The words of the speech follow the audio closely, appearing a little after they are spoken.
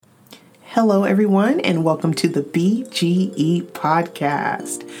Hello, everyone, and welcome to the BGE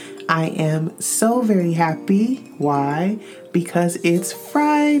podcast. I am so very happy. Why? Because it's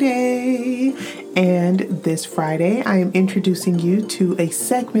Friday. And this Friday, I am introducing you to a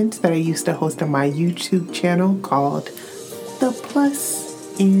segment that I used to host on my YouTube channel called The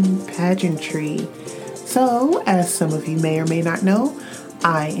Plus in Pageantry. So, as some of you may or may not know,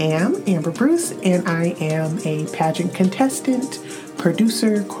 I am Amber Bruce, and I am a pageant contestant,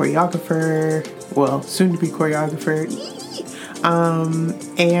 producer, choreographer, soon to be choreographer,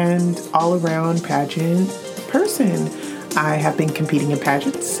 and all around pageant person. I have been competing in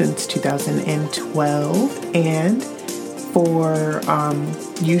pageants since 2012, and for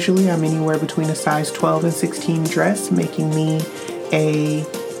usually I'm anywhere between a size 12 and 16 dress, making me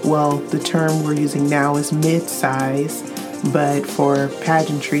the term we're using now is mid-size, but for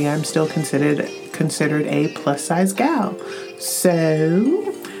pageantry I'm still considered a plus size gal.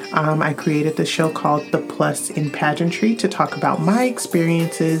 So I created the show called The Plus in Pageantry to talk about my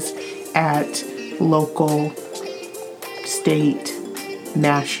experiences at local, state,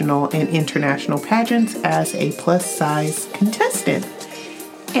 national, and international pageants as a plus size contestant.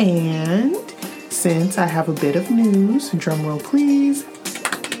 And since I have a bit of news, drumroll please,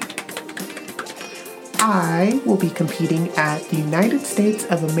 I will be competing at the United States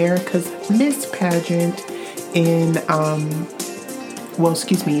of America's Miss Pageant in,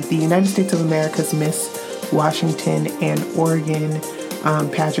 the United States of America's Miss Washington and Oregon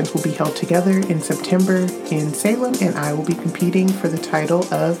pageants will be held together in September in Salem, and I will be competing for the title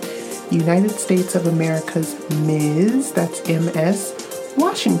of United States of America's Ms. That's MS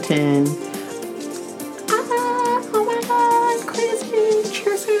Washington. Oh my God, crazy,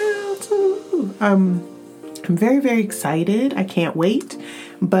 cheers out. I'm very, very excited. I can't wait.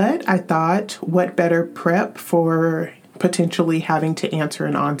 But I thought, what better prep for potentially having to answer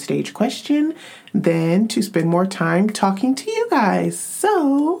an onstage question than to spend more time talking to you guys.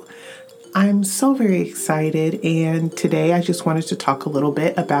 So I'm so very excited. And today I just wanted to talk a little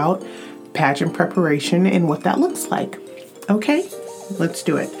bit about pageant preparation and what that looks like. Okay, let's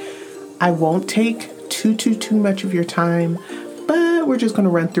do it. I won't take too much of your time, but we're just going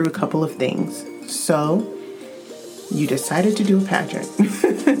to run through a couple of things. So you decided to do a pageant.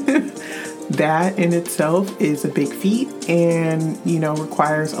 That in itself is a big feat and,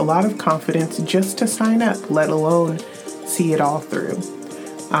 requires a lot of confidence just to sign up, let alone see it all through.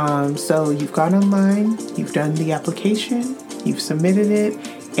 So you've gone online, you've done the application, you've submitted it,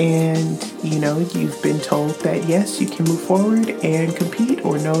 and, you've been told that yes, you can move forward and compete,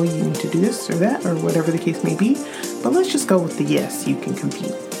 or no, you need to do this or that, or whatever the case may be. But let's just go with the yes, you can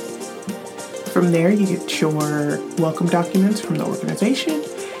compete. From there, you get your welcome documents from the organization,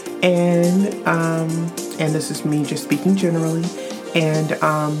 and this is me just speaking generally. And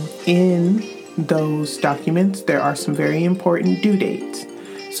in those documents, there are some very important due dates.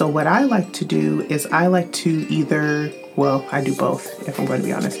 So what I like to do is I like to I do both, if I'm going to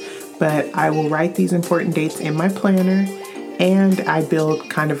be honest, but I will write these important dates in my planner, and I build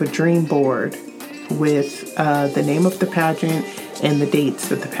kind of a dream board with the name of the pageant and the dates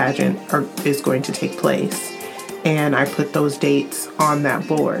that the pageant is going to take place. And I put those dates on that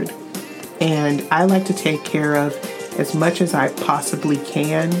board. And I like to take care of as much as I possibly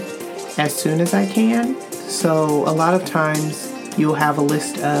can as soon as I can. So a lot of times you'll have a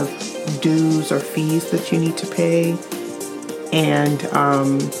list of dues or fees that you need to pay, and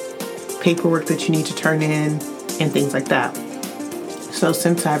paperwork that you need to turn in, and things like that. So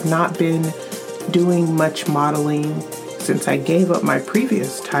since I've not been doing much modeling since I gave up my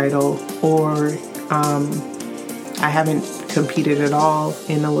previous title, or I haven't competed at all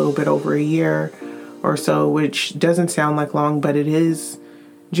in a little bit over a year or so, which doesn't sound like long, but it is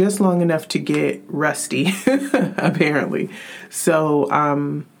just long enough to get rusty, apparently. So,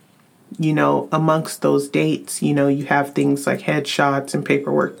 amongst those dates, you have things like headshots and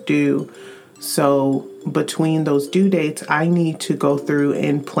paperwork due. So between those due dates, I need to go through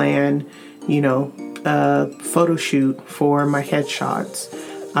and plan, a photo shoot for my headshots.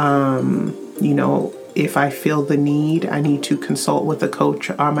 If I feel the need, I need to consult with a coach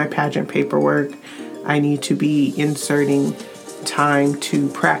on my pageant paperwork. I need to be inserting time to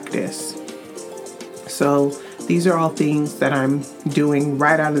practice. So these are all things that I'm doing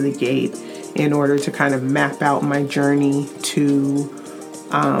right out of the gate in order to kind of map out my journey to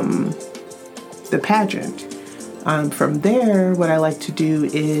the pageant. From there, what I like to do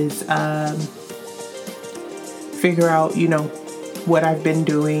is figure out, what I've been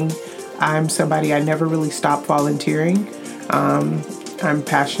doing. I'm somebody, I never really stop volunteering. I'm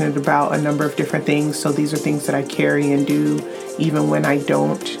passionate about a number of different things. So these are things that I carry and do even when I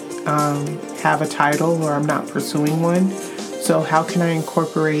don't have a title or I'm not pursuing one. So how can I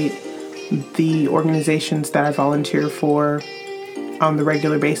incorporate the organizations that I volunteer for on the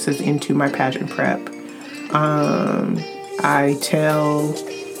regular basis into my pageant prep? I tell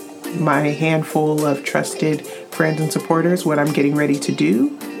my handful of trusted friends and supporters what I'm getting ready to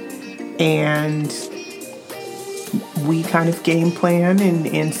do, and we kind of game plan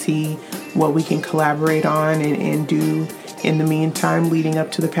and see what we can collaborate on and do in the meantime leading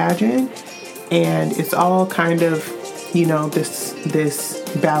up to the pageant. And it's all kind of, this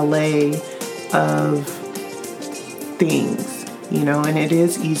ballet of things, and it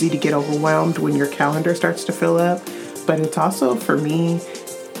is easy to get overwhelmed when your calendar starts to fill up. But it's also, for me,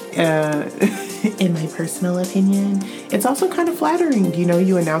 in my personal opinion, it's also kind of flattering.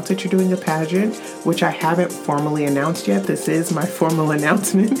 You announce that you're doing a pageant, which I haven't formally announced yet. This is my formal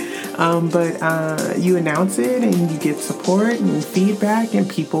announcement. But you announce it and you get support and feedback and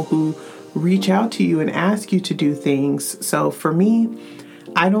people who reach out to you and ask you to do things. So for me,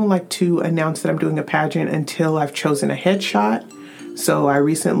 I don't like to announce that I'm doing a pageant until I've chosen a headshot. So I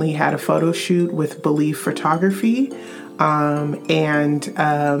recently had a photo shoot with Believe Photography and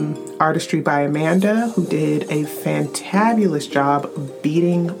Artistry by Amanda, who did a fantabulous job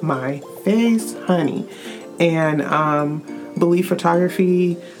beating my face, honey. And Believe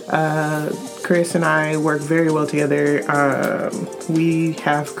Photography, Chris and I work very well together. We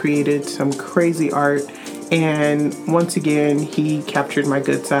have created some crazy art. And once again, he captured my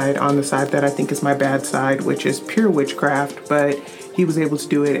good side on the side that I think is my bad side, which is pure witchcraft. But he was able to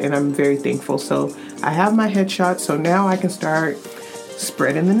do it, and I'm very thankful. So I have my headshot, so now I can start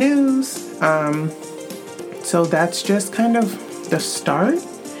spreading the news. So that's just kind of the start.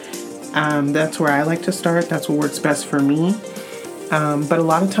 That's where I like to start. That's what works best for me. But a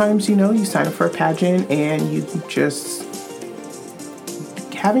lot of times, you sign up for a pageant and you just...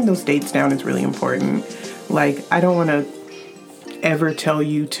 having those dates down is really important. Like, I don't want to ever tell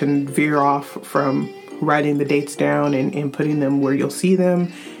you to veer off from writing the dates down and putting them where you'll see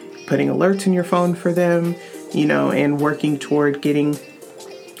them, putting alerts in your phone for them, and working toward getting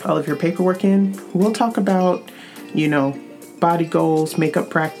all of your paperwork in. We'll talk about, body goals, makeup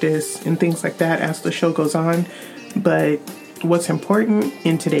practice, and things like that as the show goes on. But what's important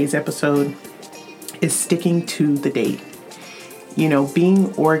in today's episode is sticking to the date.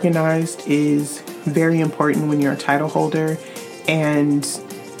 Being organized is very important when you're a title holder, and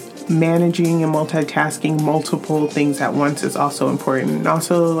managing and multitasking multiple things at once is also important. And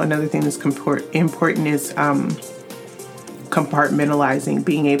also another thing that's important is compartmentalizing,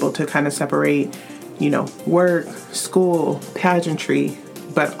 being able to kind of separate, work, school, pageantry,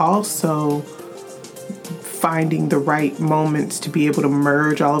 but also finding the right moments to be able to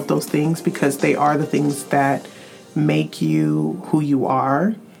merge all of those things, because they are the things that make you who you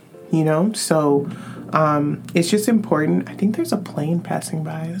are, So it's just important. I think there's a plane passing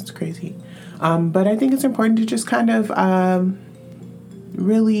by. That's crazy. But I think it's important to just kind of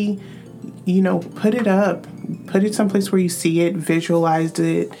really, put it up. Put it someplace where you see it, visualize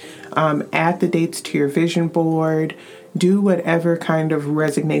it, add the dates to your vision board, do whatever kind of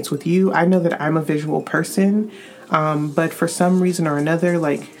resonates with you. I know that I'm a visual person, but for some reason or another,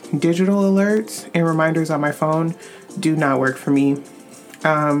 like digital alerts and reminders on my phone do not work for me.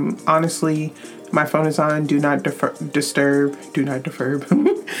 Honestly, my phone is on do not disturb.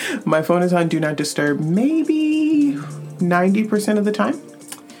 My phone is on do not disturb maybe 90% of the time.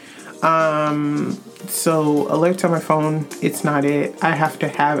 So alerts on my phone, it's not it. I have to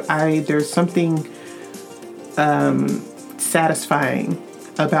have, there's something satisfying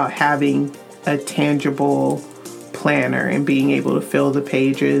about having a tangible planner and being able to fill the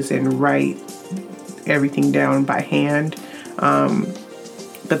pages and write everything down by hand.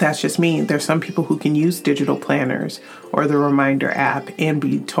 But that's just me. There's some people who can use digital planners or the reminder app and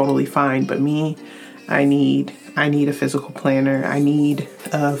be totally fine. But me, I need a physical planner. I need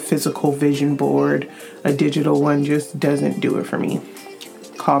a physical vision board. A digital one just doesn't do it for me.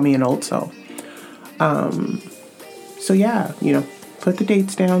 Call me an old soul. So yeah, put the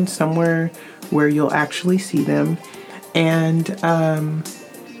dates down somewhere where you'll actually see them, and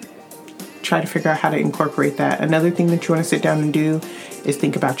try to figure out how to incorporate that. Another thing that you want to sit down and do is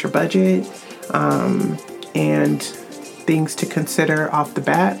think about your budget, and things to consider off the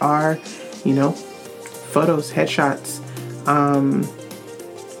bat are, photos, headshots,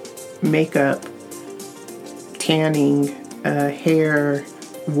 makeup, tanning, hair,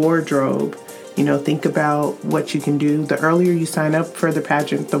 wardrobe. Think about what you can do. The earlier you sign up for the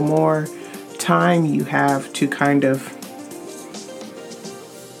pageant, the more time you have to kind of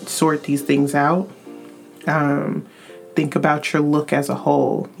sort these things out. Think about your look as a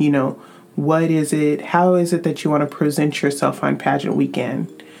whole. What is it? How is it that you want to present yourself on pageant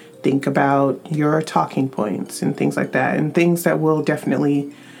weekend? Think about your talking points and things like that, and things that we'll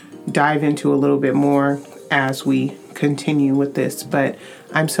definitely dive into a little bit more as we continue with this. But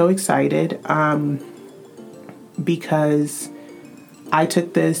I'm so excited because I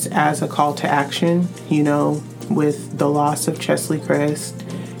took this as a call to action, with the loss of Chesley Christ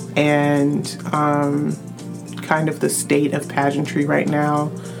and kind of the state of pageantry right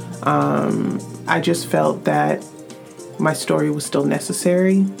now. I just felt that my story was still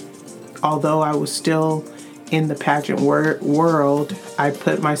necessary. Although I was still in the pageant world, I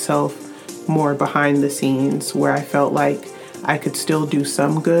put myself more behind the scenes where I felt like I could still do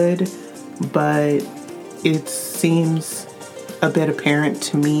some good, but it seems a bit apparent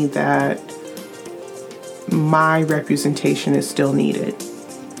to me that my representation is still needed.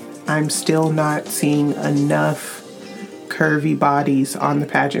 I'm still not seeing enough curvy bodies on the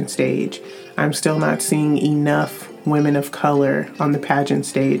pageant stage. I'm still not seeing enough women of color on the pageant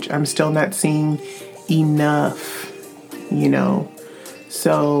stage. I'm still not seeing enough,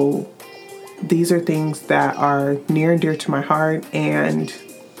 So these are things that are near and dear to my heart, and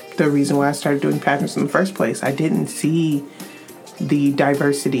the reason why I started doing pageants in the first place. I didn't see the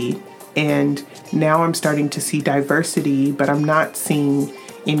diversity, and now I'm starting to see diversity, but I'm not seeing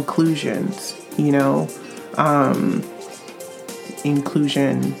inclusions,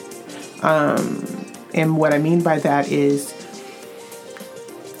 inclusion. And what I mean by that is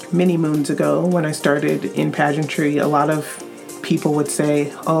many moons ago when I started in pageantry, a lot of people would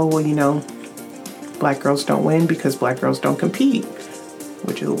say, oh, well, black girls don't win because black girls don't compete,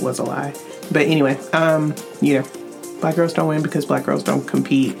 which was a lie. But anyway, black girls don't win because black girls don't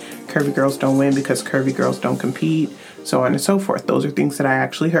compete. Curvy girls don't win because curvy girls don't compete, so on and so forth. Those are things that I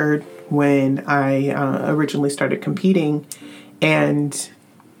actually heard when I originally started competing. And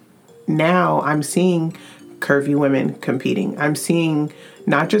now I'm seeing curvy women competing. I'm seeing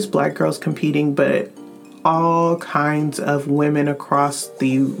not just black girls competing, but all kinds of women across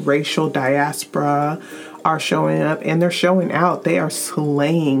the racial diaspora are showing up, and they're showing out. They are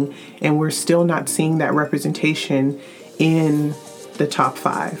slaying, and we're still not seeing that representation in the top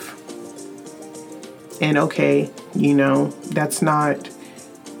 5. And okay, that's not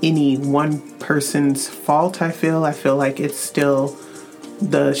any one person's fault. I feel like it's still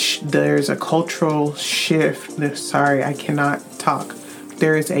there's a cultural shift. Sorry, I cannot talk.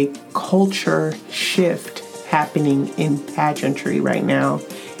 There is a culture shift happening in pageantry right now,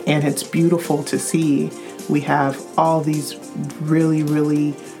 and it's beautiful to see. We have all these really,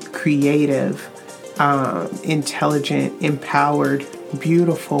 really creative, intelligent, empowered,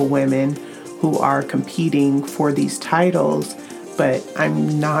 beautiful women who are competing for these titles, but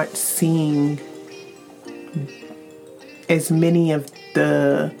I'm not seeing as many of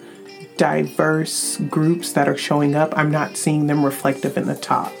the diverse groups that are showing up. I'm not seeing them reflective in the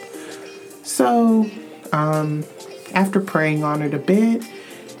top. So, after praying on it a bit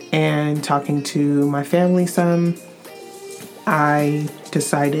and talking to my family some, I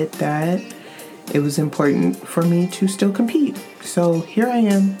decided that it was important for me to still compete. So here I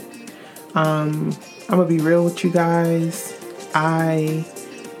am. I'm gonna be real with you guys. I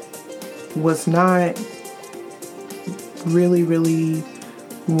was not really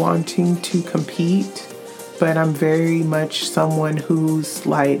wanting to compete, but I'm very much someone who's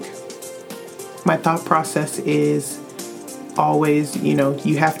like, my thought process is always,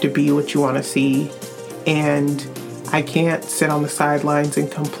 you have to be what you want to see. And I can't sit on the sidelines and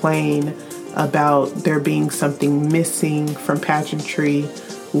complain about there being something missing from pageantry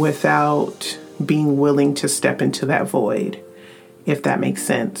without being willing to step into that void, if that makes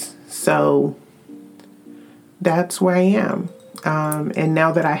sense. So that's where I am. And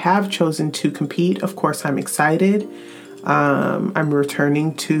now that I have chosen to compete, of course, I'm excited. I'm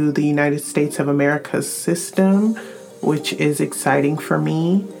returning to the United States of America's system, which is exciting for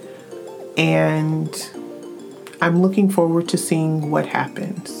me. And I'm looking forward to seeing what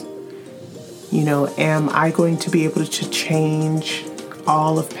happens. Am I going to be able to change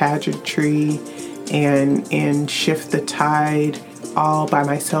all of pageantry and shift the tide all by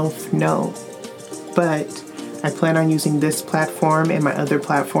myself? No. But I plan on using this platform and my other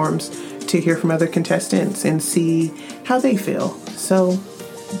platforms to hear from other contestants and see how they feel. So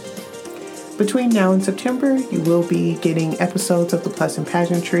between now and September, you will be getting episodes of The Plus in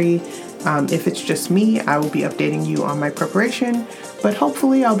Pageantry. If it's just me, I will be updating you on my preparation, but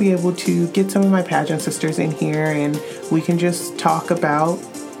hopefully I'll be able to get some of my pageant sisters in here and we can just talk about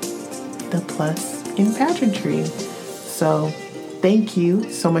The Plus in Pageantry. So thank you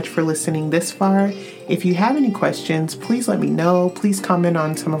so much for listening this far. If you have any questions, please let me know. Please comment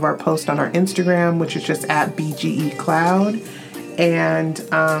on some of our posts on our Instagram, which is just at BGECloud. And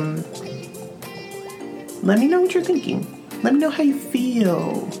let me know what you're thinking. Let me know how you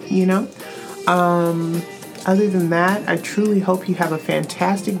feel, Other than that, I truly hope you have a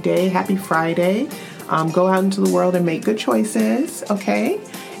fantastic day. Happy Friday. Go out into the world and make good choices, okay?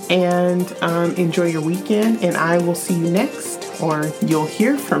 And enjoy your weekend. And I will see you next, or you'll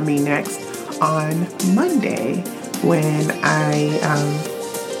hear from me next on Monday when I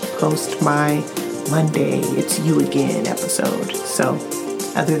post my Monday It's You Again episode. So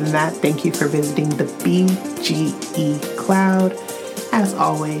other than that, thank you for visiting the BGE Cloud. As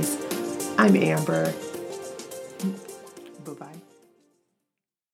always, I'm Amber.